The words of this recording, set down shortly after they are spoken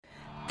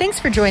Thanks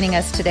for joining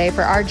us today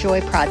for Our Joy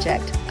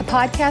Project, a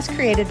podcast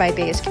created by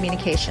Bayes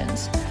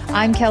Communications.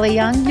 I'm Kelly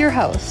Young, your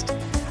host.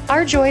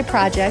 Our Joy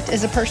Project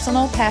is a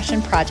personal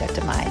passion project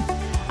of mine.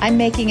 I'm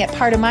making it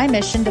part of my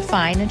mission to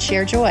find and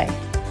share joy.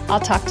 I'll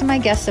talk to my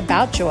guests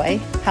about joy,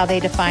 how they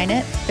define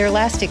it, their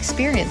last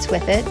experience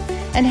with it,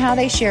 and how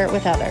they share it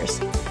with others.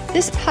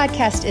 This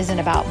podcast isn't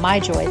about my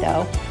joy,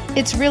 though.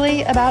 It's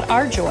really about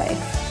our joy.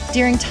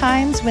 During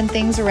times when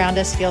things around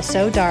us feel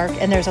so dark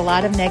and there's a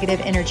lot of negative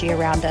energy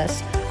around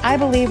us, I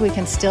believe we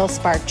can still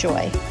spark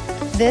joy.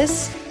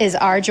 This is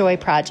Our Joy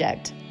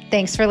Project.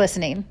 Thanks for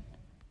listening.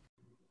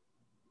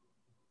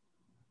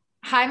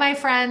 Hi, my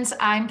friends.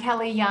 I'm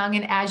Kelly Young,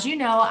 and as you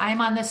know, I'm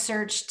on the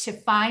search to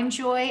find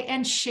joy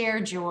and share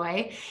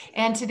joy.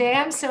 And today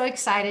I'm so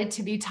excited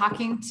to be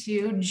talking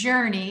to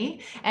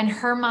Journey and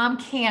her mom,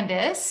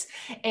 Candace.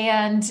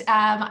 And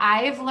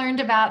I've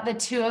learned about the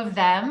two of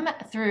them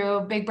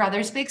through Big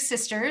Brothers, Big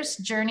Sisters.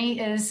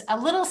 Journey is a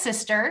little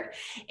sister,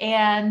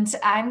 and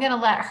I'm going to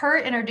let her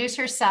introduce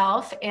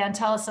herself and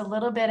tell us a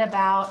little bit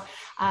about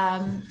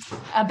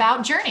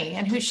Journey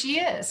and who she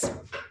is.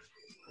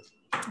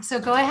 So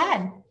go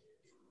ahead.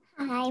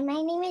 Hi,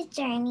 my name is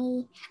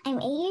Journey. I'm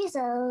 8 years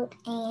old,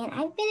 and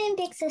I've been in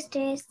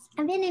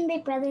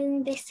Big Brothers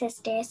and Big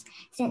Sisters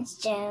since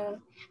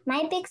June.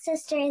 My big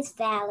sister is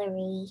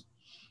Valerie.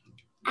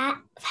 How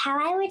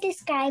I would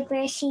describe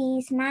her,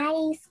 she's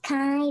nice,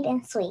 kind,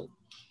 and sweet.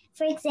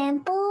 For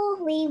example,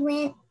 we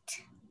went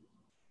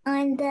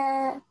on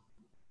the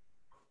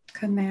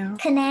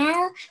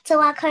canal to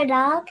walk her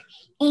dog,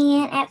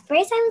 and at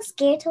first I was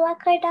scared to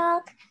walk her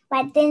dog,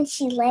 but then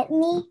she let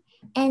me,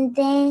 and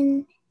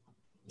then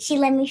she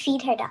let me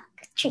feed her dog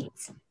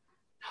treats.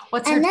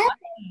 What's her dog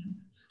name?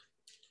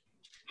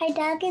 Her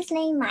dog is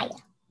named Maya.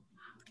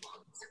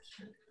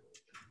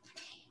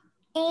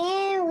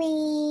 And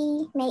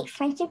we made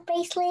friendship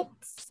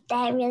bracelets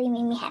that really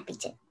made me happy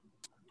too.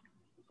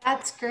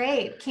 That's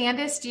great.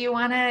 Candace, do you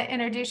want to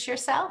introduce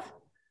yourself?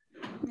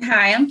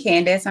 Hi, I'm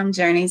Candace. I'm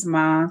Journey's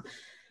mom.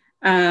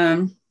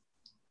 I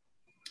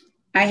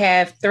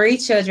have 3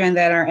 children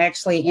that are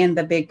actually in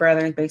the Big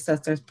Brothers Big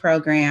Sisters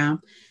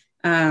program.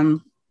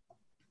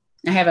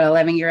 I have an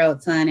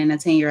 11-year-old son and a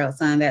 10-year-old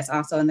son that's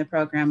also in the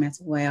program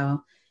as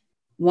well.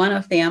 One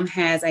of them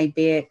has a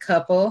big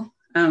couple.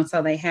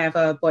 So they have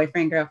a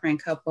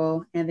boyfriend-girlfriend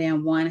couple. And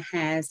then one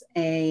has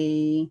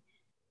a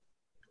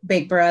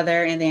big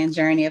brother. And then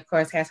Journey, of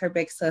course, has her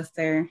big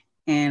sister.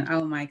 And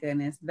oh my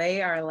goodness,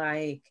 they are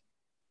like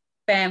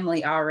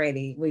family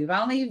already. We've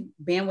only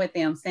been with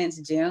them since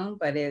June,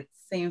 but it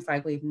seems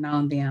like we've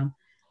known them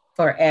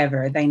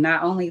forever. They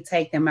not only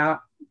take them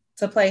out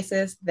to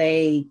places,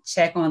 they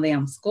check on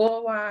them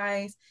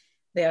school-wise.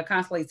 They'll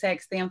constantly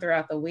text them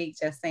throughout the week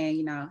just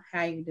saying,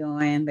 how you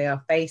doing?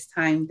 They'll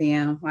FaceTime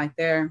them like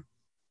they're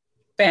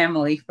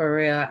family for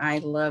real. I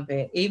love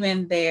it.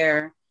 Even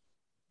they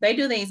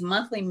do these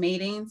monthly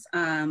meetings.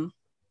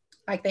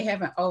 Like they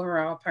have an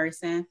overall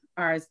person.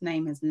 His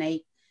name is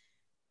Nate.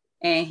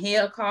 And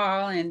he'll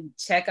call and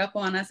check up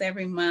on us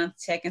every month,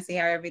 check and see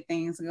how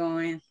everything's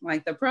going.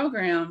 Like the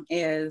program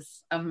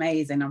is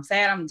amazing. I'm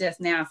sad I'm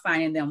just now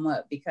signing them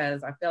up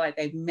because I feel like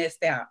they've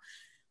missed out.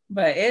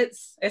 But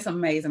it's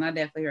amazing. I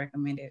definitely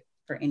recommend it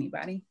for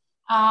anybody.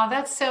 Oh,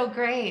 that's so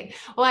great.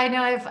 Well, I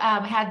know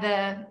I've had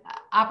the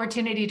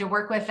opportunity to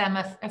work with them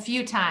a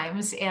few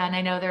times, and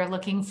I know they're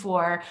looking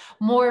for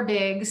more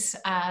bigs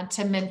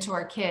to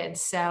mentor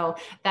kids. So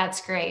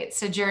that's great.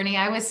 So Journey,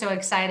 I was so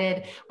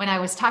excited when I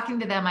was talking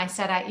to them. I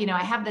said,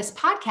 I have this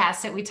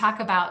podcast that we talk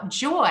about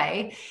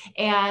joy,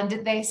 and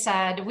they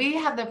said, we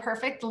have the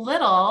perfect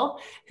little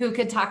who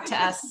could talk to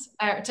us,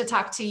 to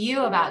talk to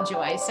you about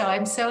joy. So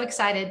I'm so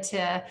excited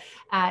to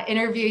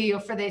interview you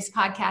for this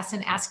podcast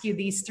and ask you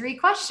these 3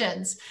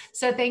 questions.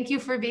 So thank you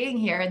for being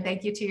here. And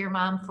thank you to your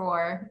mom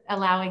for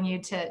allowing you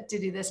to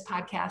do this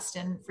podcast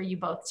and for you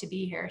both to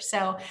be here.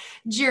 So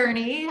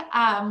Journey,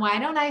 why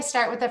don't I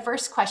start with the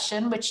first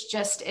question, which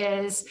just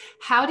is,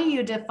 how do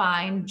you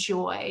define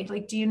joy?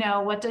 Like, do you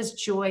know, what does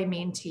joy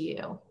mean to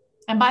you?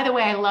 And by the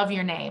way, I love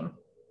your name.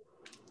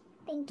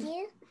 Thank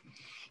you.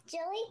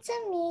 Joy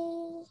to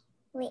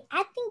me,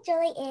 I think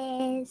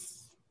joy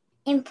is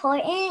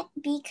important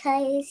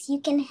because you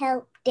can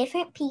help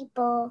different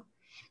people,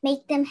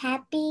 make them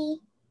happy.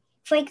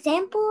 For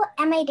example,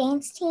 at my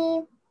dance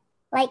team,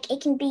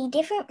 it can be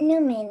different new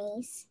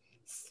minis.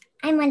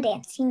 I'm on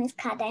dance team, it's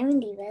called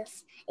Diamond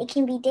Divas. It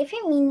can be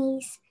different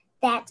minis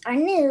that are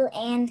new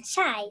and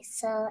shy.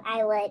 So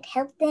I would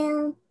help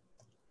them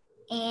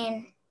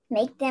and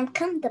make them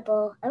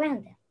comfortable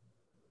around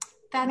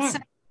them.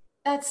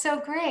 That's so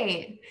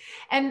great.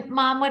 And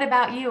Mom, what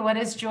about you? What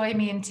does joy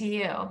mean to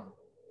you?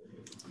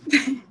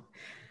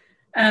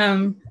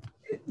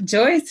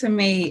 Joy to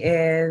me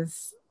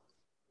is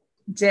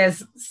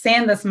just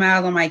seeing the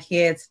smile on my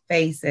kids'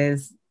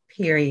 faces,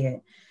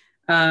 period.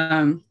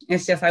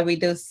 It's just like we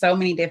do so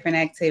many different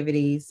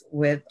activities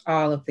with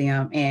all of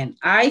them. And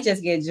I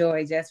just get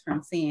joy just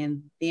from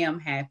seeing them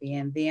happy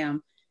and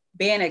them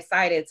being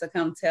excited to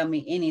come tell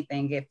me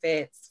anything. If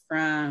it's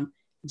from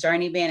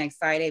Journey being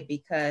excited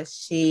because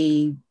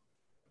she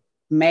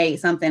made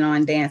something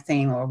on dance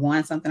team or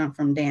won something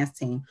from dance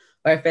team,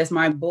 or if it's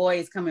my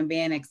boys coming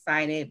being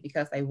excited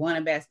because they won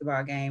a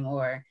basketball game,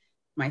 or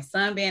my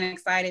son being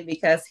excited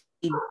because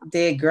he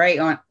did great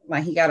on,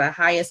 like, he got a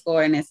highest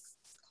score in his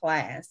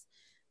class.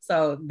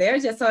 So they're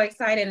just so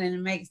excited,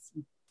 and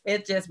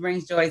it just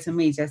brings joy to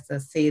me just to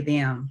see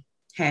them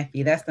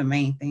happy. That's the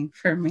main thing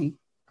for me.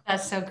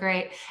 That's so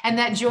great. And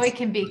that joy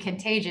can be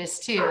contagious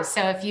too.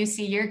 So if you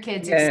see your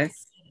kids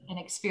Yes, and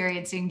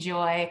experiencing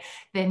joy,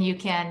 then you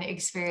can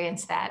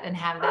experience that and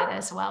have that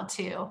as well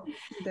too. So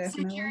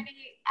definitely.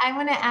 Journey, I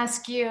want to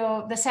ask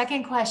you the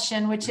second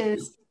question, which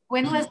is,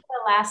 when was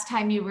the last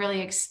time you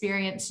really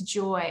experienced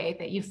joy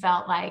that you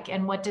felt like,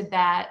 and what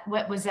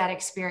was that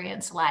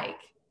experience like?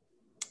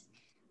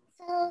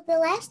 So the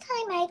last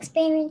time I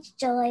experienced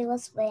joy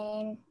was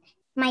when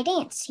my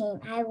dance team,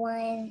 I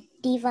won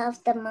Diva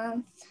of the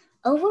Month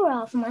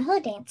overall for my whole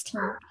dance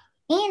team.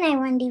 And I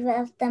won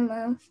Diva of the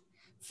Month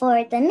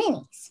for the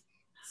minis.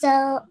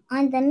 So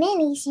on the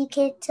minis, you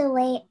get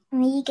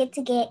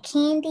to get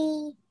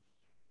candy,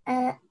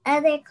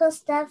 other cool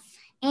stuff,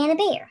 and a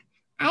bear.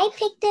 I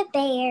picked a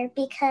bear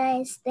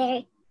because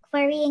they're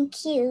furry and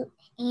cute,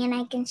 and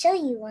I can show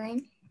you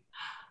one.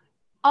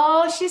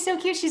 Oh, she's so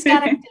cute. She's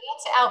got a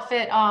dance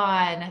outfit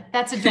on.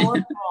 That's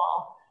adorable.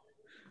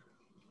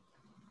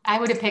 I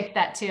would have picked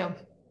that too.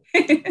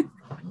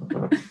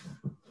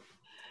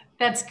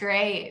 That's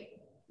great.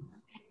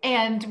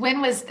 And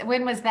when was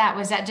that?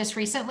 Was that just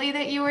recently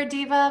that you were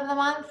Diva of the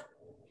Month?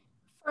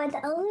 For the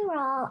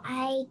overall,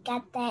 I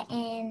got that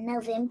in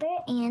November,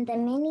 and the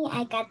mini,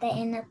 I got that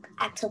in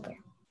October.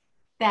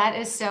 That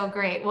is so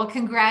great. Well,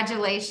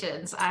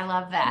 congratulations. I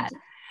love that.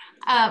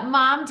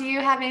 Mom, do you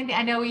have anything?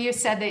 I know you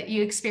said that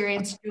you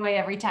experience joy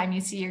every time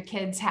you see your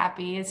kids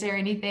happy. Is there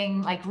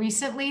anything like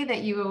recently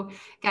that you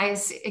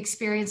guys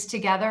experienced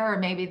together, or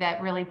maybe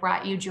that really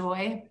brought you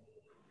joy?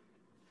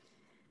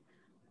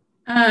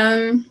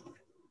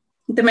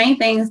 The main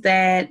things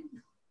that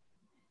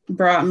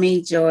brought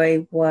me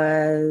joy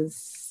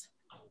was,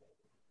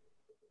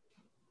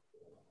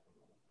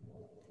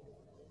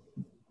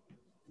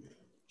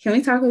 can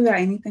we talk about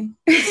anything?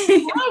 Yeah,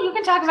 you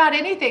can talk about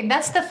anything.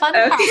 That's the fun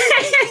part.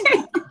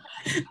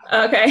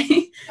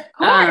 Okay. Of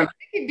course,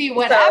 it could be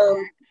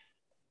whatever.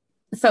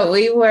 So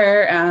we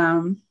were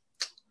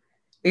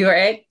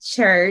at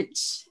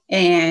church,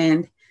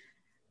 and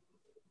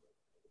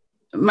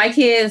my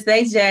kids,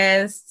 they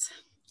just,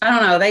 I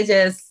don't know, they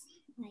just,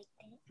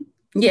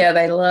 yeah,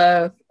 they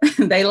love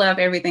they love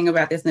everything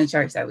about this new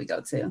church that we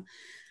go to.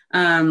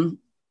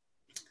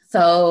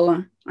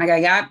 So like,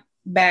 I got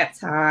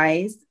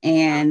baptized,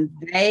 and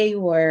they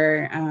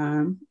were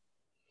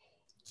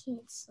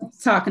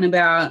talking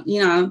about,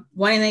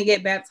 wanting to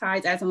get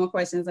baptized, asking more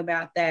questions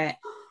about that.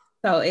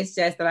 So it's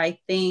just that I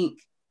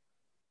think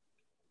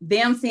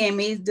them seeing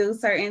me do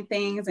certain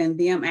things and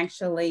them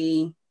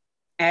actually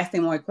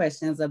asking more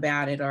questions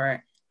about it,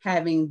 or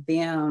having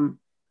them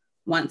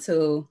want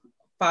to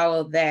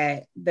follow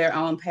their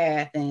own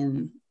path.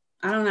 And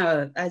I don't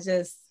know, it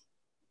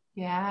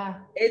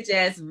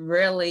just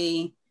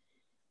really,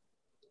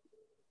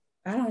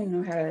 I don't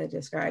even know how to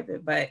describe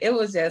it, but it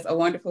was just a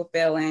wonderful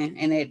feeling,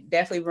 and it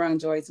definitely brought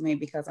joy to me,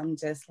 because I'm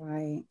just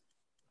like,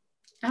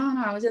 I don't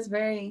know, I was just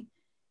very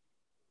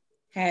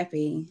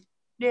happy.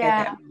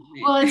 Yeah.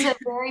 Well, it's a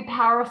very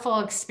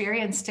powerful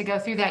experience to go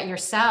through that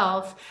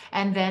yourself,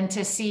 and then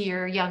to see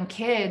your young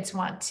kids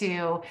want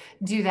to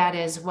do that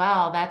as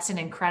well. That's an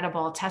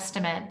incredible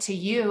testament to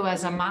you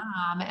as a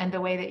mom and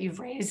the way that you've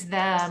raised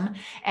them.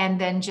 And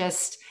then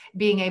just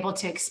being able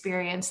to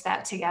experience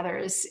that together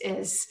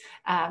is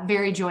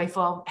very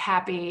joyful,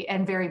 happy,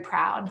 and very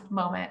proud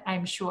moment,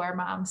 I'm sure,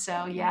 Mom.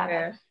 So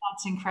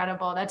that's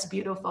incredible. That's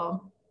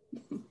beautiful.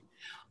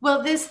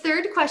 Well, this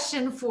third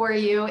question for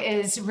you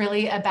is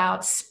really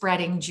about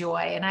spreading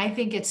joy. And I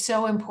think it's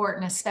so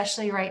important,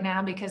 especially right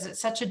now, because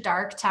it's such a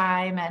dark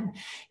time. And,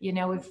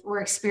 we're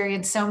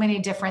experiencing so many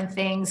different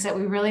things that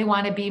we really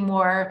want to be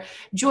more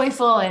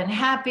joyful and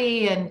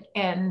happy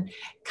and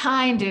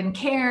kind and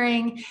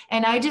caring.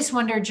 And I just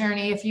wonder,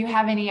 Journey, if you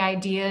have any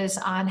ideas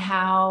on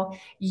how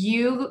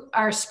you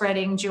are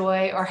spreading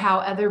joy, or how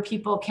other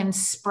people can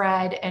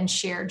spread and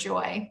share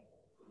joy.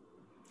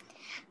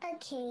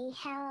 Okay,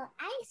 how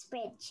I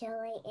spread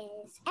joy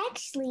is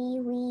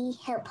actually we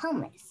help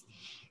homeless.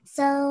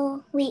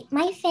 So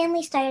my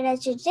family started a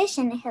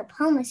tradition to help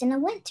homeless in the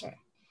winter.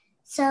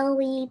 So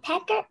we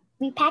pack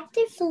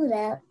their food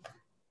up.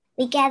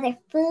 We gather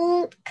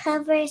food,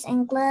 covers,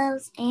 and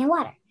gloves and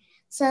water.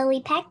 So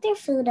we pack their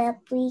food up.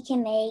 We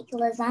can make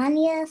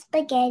lasagna,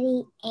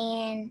 spaghetti,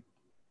 and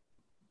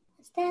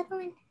what's the other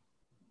one?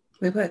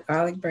 We put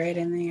garlic bread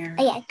in there.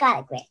 Oh yeah,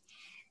 garlic bread.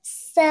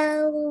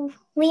 So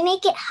we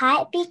make it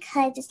hot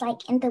because it's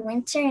like in the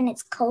winter and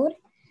it's cold.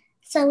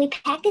 So we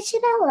package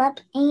it all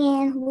up,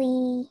 and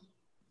we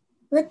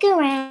look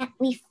around,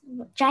 we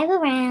drive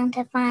around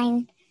to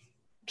find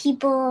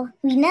people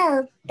we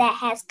know that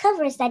has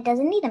covers that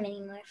doesn't need them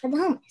anymore for the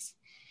homeless.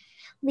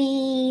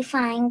 We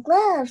find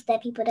gloves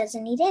that people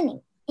doesn't need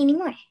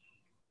anymore.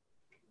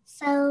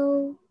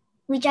 So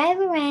we drive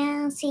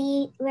around,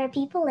 see where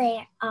people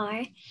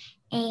are,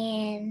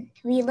 and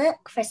we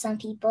look for some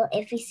people.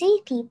 If we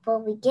see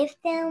people, we give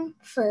them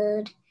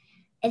food.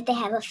 If they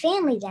have a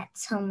family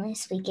that's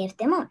homeless, we give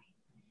them more.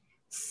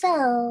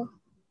 So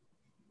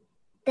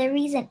the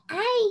reason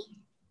I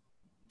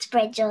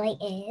spread joy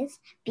is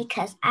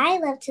because I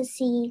love to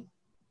see,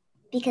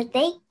 because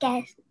they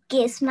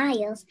give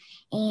smiles,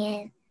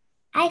 and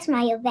I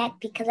smile back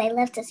because I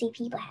love to see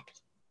people happy.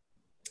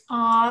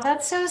 Oh,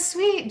 that's so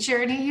sweet,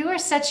 Journey. You are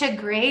such a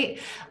great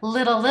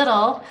little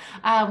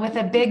with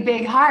a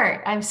big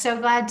heart. I'm so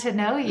glad to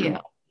know you.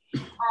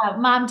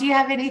 Mom, do you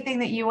have anything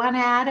that you want to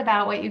add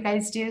about what you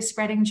guys do,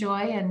 spreading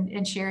joy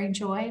and sharing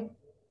joy?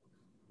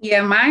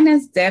 Yeah, mine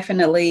is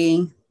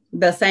definitely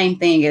the same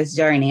thing as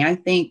Journey. I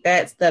think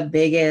that's the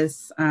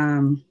biggest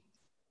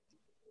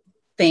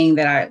thing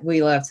that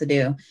we love to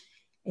do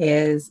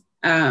is,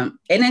 and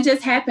it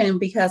just happened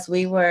because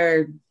we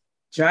were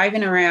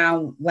driving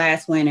around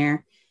last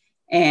winter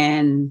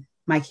and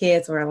my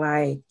kids were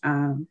like,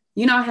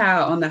 you know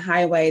how on the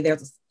highway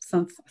there's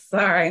some,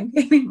 sorry, I'm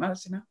getting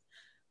emotional.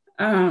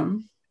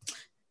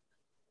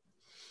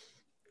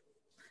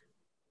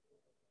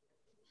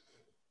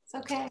 It's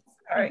okay.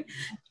 Sorry.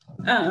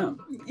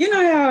 You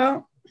know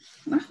how,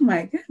 oh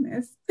my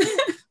goodness.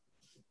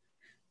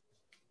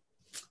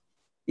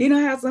 You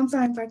know how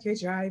sometimes like you're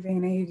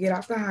driving and you get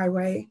off the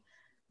highway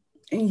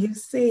and you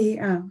see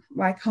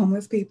like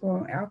homeless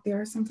people out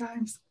there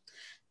sometimes.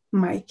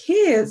 My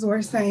kids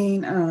were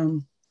saying,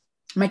 oh,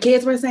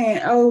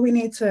 we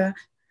need to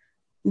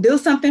do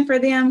something for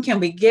them. Can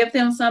we give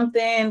them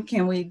something?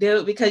 Can we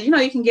do, because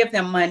you can give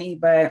them money,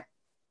 but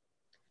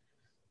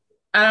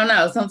I don't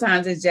know.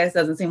 Sometimes it just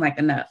doesn't seem like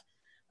enough.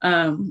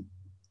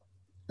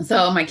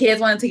 So my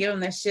kids wanted to give them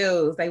their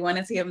shoes. They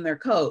wanted to give them their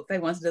coats. They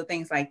wanted to do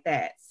things like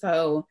that.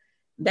 So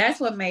that's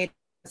what made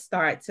us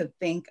start to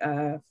think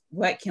of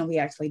what can we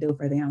actually do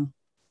for them.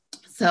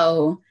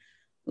 So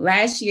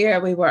last year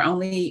we were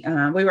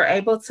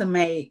able to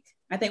make,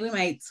 I think we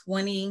made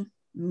 20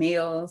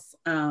 meals.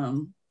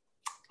 Wow.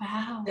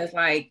 There's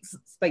like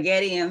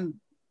spaghetti and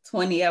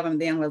 20 of them,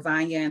 then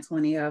lasagna and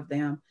 20 of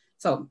them.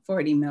 So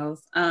 40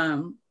 meals.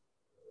 And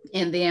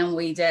then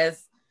we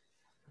just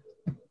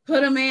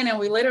put them in and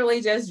we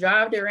literally just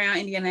drove around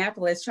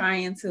Indianapolis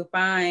trying to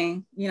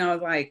find,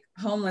 like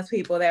homeless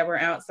people that were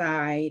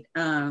outside.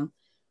 I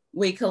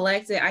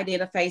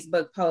did a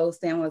Facebook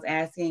post and was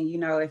asking,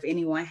 if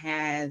anyone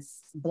has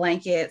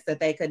blankets that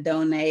they could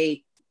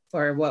donate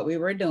for what we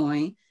were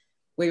doing.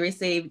 We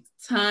received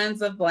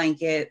tons of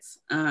blankets,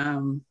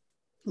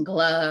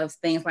 gloves,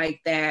 things like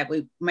that.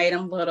 We made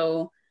them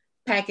little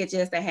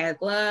packages that had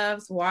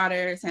gloves,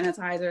 water,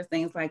 sanitizers,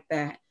 things like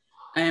that.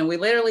 And we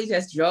literally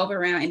just drove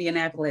around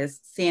Indianapolis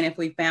seeing if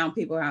we found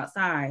people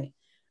outside.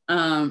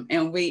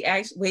 And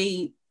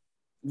we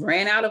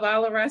ran out of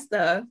all of our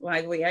stuff.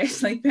 Like we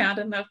actually found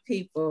enough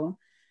people.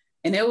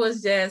 And it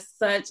was just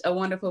such a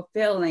wonderful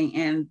feeling,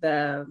 and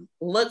the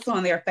looks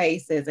on their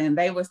faces, and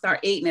they would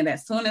start eating it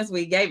as soon as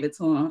we gave it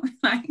to them.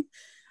 like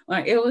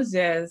it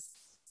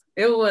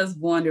was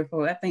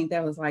wonderful. I think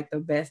that was like the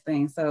best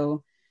thing.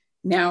 So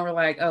now we're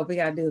like, oh, we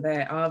got to do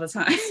that all the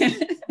time.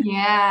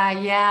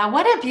 Yeah.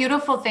 What a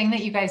beautiful thing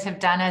that you guys have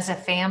done as a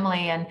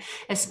family, and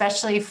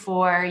especially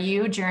for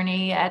you,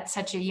 Journey, at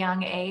such a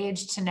young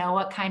age, to know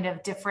what kind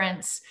of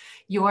difference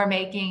you're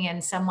making in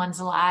someone's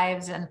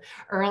lives. And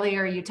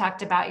earlier you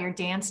talked about your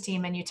dance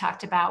team, and you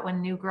talked about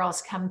when new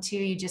girls come to,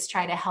 you just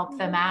try to help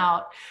them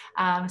out.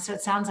 So it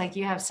sounds like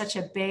you have such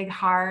a big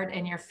heart,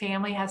 and your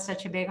family has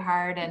such a big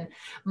heart. And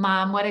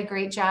Mom, what a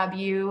great job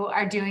you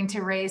are doing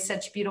to raise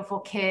such beautiful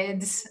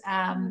kids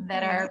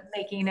that are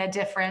making a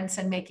difference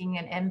and making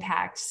an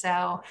impact.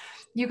 So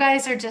you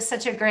guys are just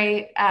such a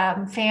great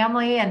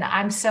family, and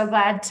I'm so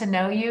glad to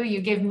know you.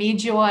 You give me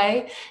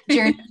joy.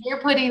 Journey,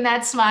 you're putting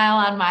that smile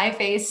on my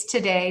face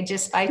today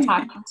just by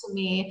talking to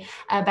me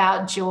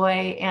about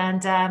joy.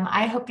 And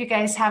I hope you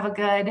guys have a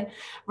good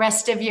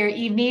rest of your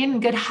evening,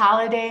 good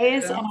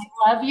holidays. And I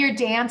love your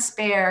dance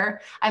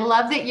bear. I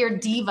love that you're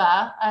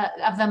diva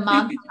of the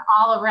month,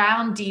 all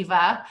around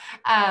diva.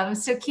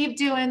 So keep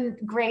doing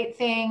great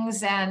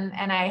things.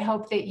 And I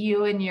hope that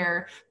you and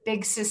your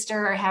big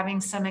sister are having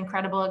some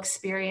incredible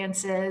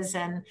experiences.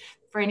 And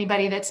for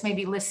anybody that's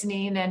maybe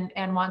listening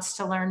and wants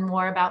to learn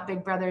more about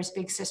Big Brothers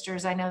Big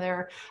Sisters, I know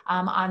they're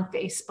on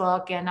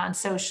Facebook and on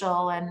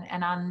social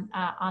and on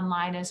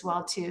online as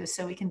well too.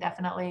 So we can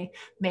definitely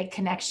make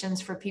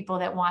connections for people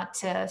that want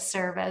to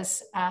serve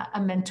as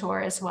a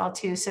mentor as well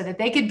too, so that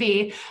they could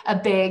be a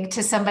big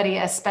to somebody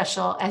as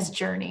special as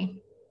Journey.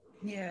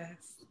 Yes.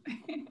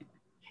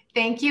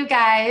 Thank you,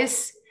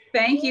 guys.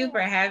 Thank you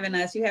for having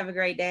us. You have a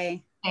great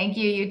day. Thank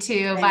you. You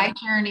too. Bye,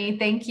 Journey.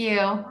 Thank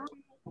you.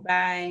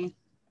 Bye.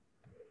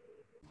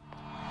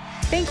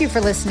 Thank you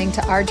for listening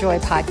to Our Joy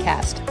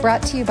podcast,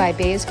 brought to you by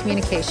Bays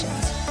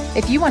Communications.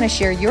 If you want to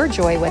share your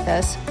joy with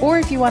us, or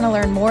if you want to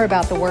learn more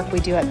about the work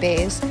we do at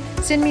Bays,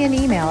 send me an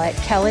email at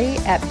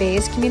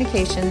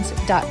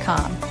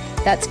kelly@bayscommunications.com.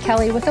 That's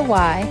Kelly with a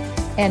Y,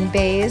 and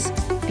Bays,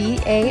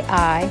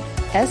 BAISE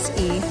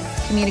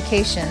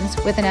Communications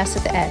with an S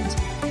at the end.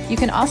 You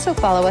can also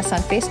follow us on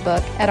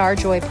Facebook at Our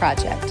Joy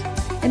Project.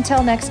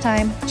 Until next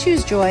time,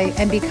 choose joy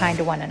and be kind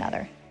to one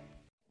another.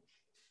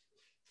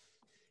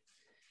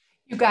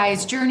 You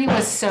guys, Journey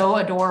was so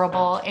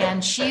adorable,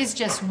 and she's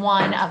just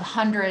one of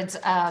hundreds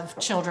of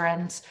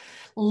children's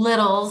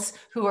littles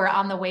who are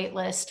on the wait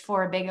list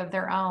for a big of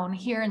their own.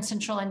 Here in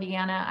Central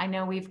Indiana, I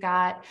know we've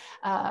got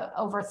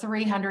over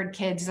 300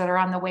 kids that are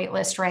on the wait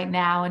list right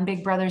now, and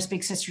Big Brothers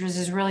Big Sisters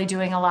is really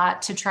doing a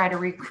lot to try to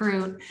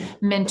recruit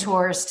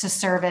mentors to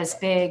serve as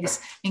bigs.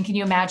 And can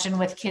you imagine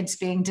with kids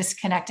being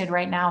disconnected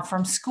right now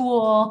from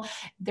school,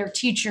 their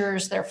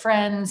teachers, their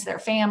friends, their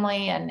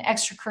family, and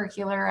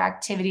extracurricular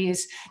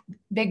activities?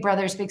 Big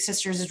Brothers Big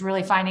Sisters is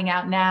really finding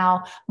out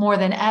now more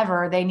than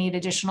ever they need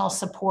additional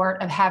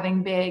support of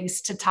having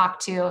bigs to talk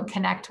to and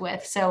connect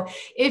with. So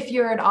if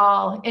you're at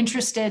all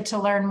interested to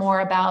learn more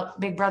about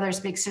Big Brothers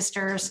Big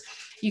Sisters,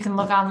 you can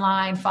look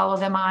online, follow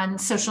them on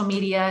social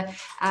media.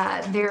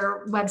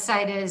 Their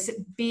website is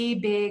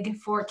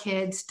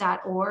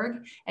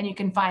bebig4kids.org, and you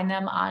can find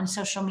them on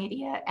social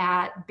media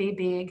at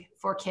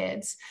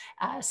bebig4kids.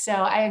 So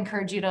I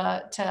encourage you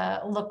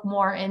to look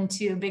more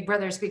into Big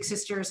Brothers Big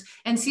Sisters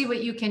and see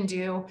what you can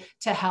do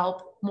to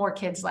help more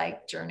kids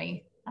like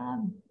Journey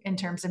in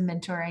terms of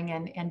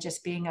mentoring and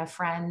just being a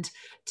friend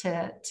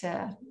to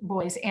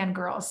boys and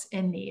girls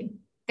in need.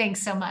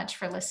 Thanks so much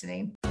for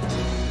listening.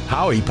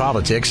 Howey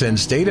Politics and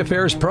State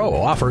Affairs Pro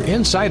offer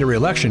insider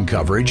election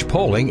coverage,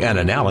 polling, and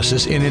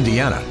analysis in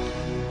Indiana.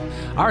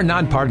 Our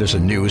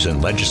nonpartisan news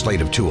and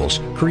legislative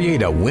tools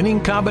create a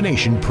winning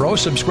combination pro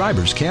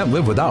subscribers can't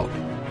live without.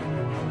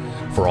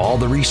 For all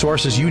the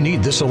resources you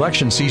need this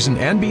election season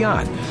and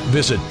beyond,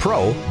 visit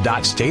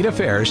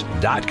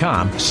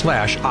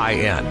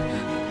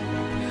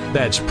pro.stateaffairs.com/IN.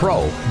 That's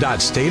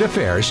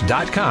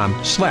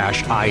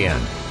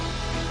pro.stateaffairs.com/IN.